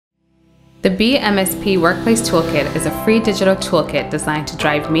The BE MSP Workplace Toolkit is a free digital toolkit designed to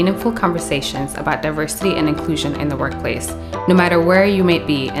drive meaningful conversations about diversity and inclusion in the workplace, no matter where you may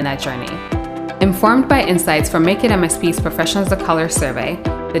be in that journey. Informed by insights from Make It MSP's Professionals of Color survey,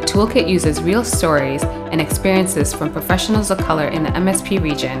 the toolkit uses real stories and experiences from professionals of color in the MSP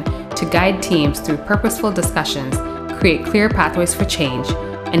region to guide teams through purposeful discussions, create clear pathways for change,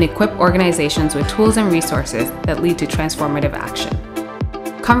 and equip organizations with tools and resources that lead to transformative action.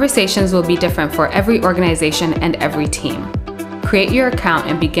 Conversations will be different for every organization and every team. Create your account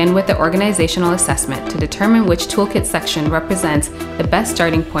and begin with the organizational assessment to determine which toolkit section represents the best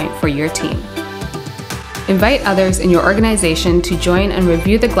starting point for your team. Invite others in your organization to join and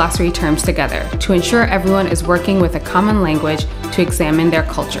review the glossary terms together to ensure everyone is working with a common language to examine their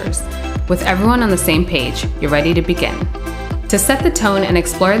cultures. With everyone on the same page, you're ready to begin. To set the tone and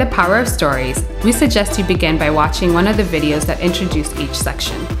explore the power of stories, we suggest you begin by watching one of the videos that introduce each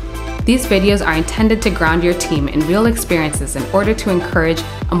section. These videos are intended to ground your team in real experiences in order to encourage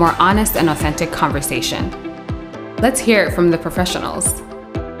a more honest and authentic conversation. Let's hear it from the professionals.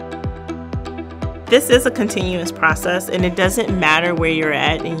 This is a continuous process, and it doesn't matter where you're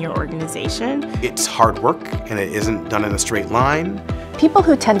at in your organization. It's hard work, and it isn't done in a straight line. People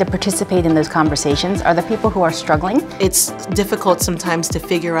who tend to participate in those conversations are the people who are struggling. It's difficult sometimes to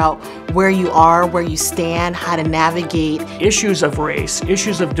figure out where you are, where you stand, how to navigate. Issues of race,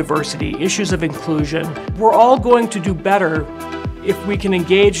 issues of diversity, issues of inclusion. We're all going to do better if we can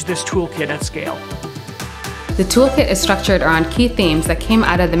engage this toolkit at scale. The toolkit is structured around key themes that came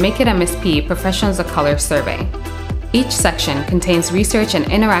out of the Make It MSP Professionals of Color survey. Each section contains research and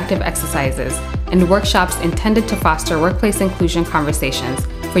interactive exercises and workshops intended to foster workplace inclusion conversations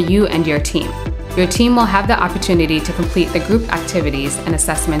for you and your team. Your team will have the opportunity to complete the group activities and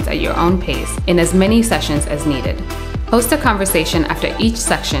assessments at your own pace in as many sessions as needed. Host a conversation after each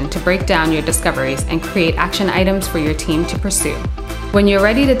section to break down your discoveries and create action items for your team to pursue. When you're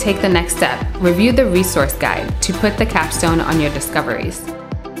ready to take the next step, review the resource guide to put the capstone on your discoveries.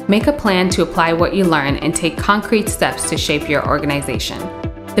 Make a plan to apply what you learn and take concrete steps to shape your organization.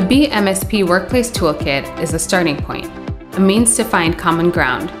 The BE MSP Workplace Toolkit is a starting point, a means to find common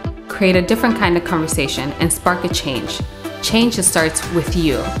ground, create a different kind of conversation, and spark a change. Change that starts with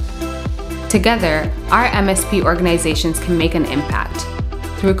you. Together, our MSP organizations can make an impact.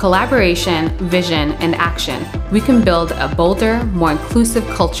 Through collaboration, vision, and action, we can build a bolder, more inclusive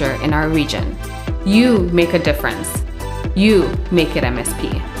culture in our region. You make a difference. You make it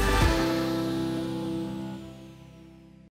MSP.